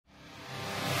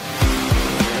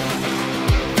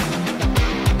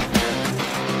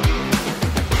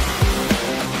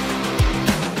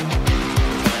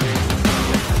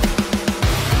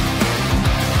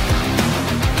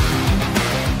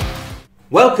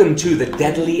Welcome to the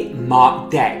Deadly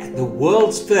Marked Deck, the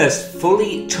world's first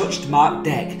fully touched marked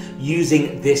deck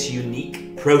using this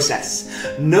unique process.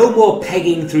 No more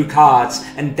pegging through cards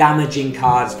and damaging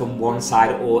cards from one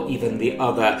side or even the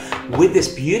other. With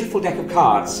this beautiful deck of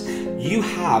cards, you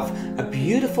have a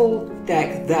beautiful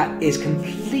deck that is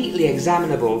completely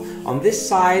examinable on this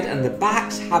side, and the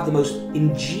backs have the most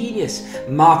ingenious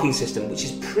marking system which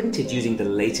is printed using the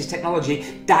latest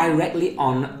technology directly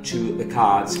onto the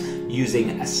cards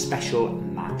using a special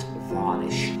matte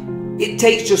varnish. It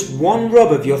takes just one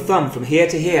rub of your thumb from here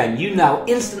to here and you now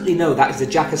instantly know that is the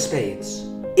Jack of Spades.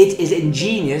 It is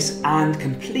ingenious and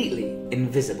completely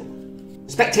invisible.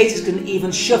 Spectators can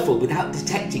even shuffle without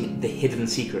detecting the hidden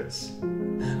secrets.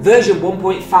 Version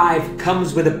 1.5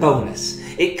 comes with a bonus.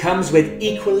 It comes with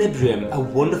Equilibrium, a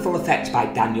wonderful effect by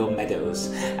Daniel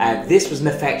Meadows. This was an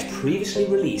effect previously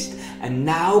released, and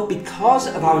now because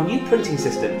of our new printing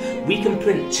system, we can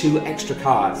print 2 extra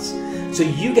cards. So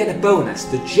you get a bonus.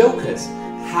 The Jokers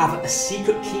have a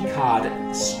secret key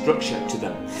card structure to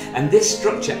them, and this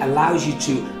structure allows you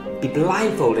to be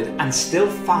blindfolded and still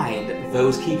find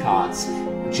those key cards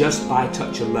just by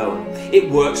touch alone. It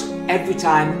works every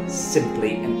time,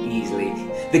 simply and easily.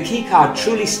 The key card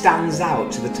truly stands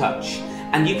out to the touch,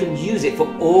 and you can use it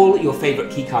for all your favourite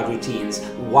key card routines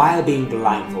while being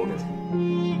blindfolded.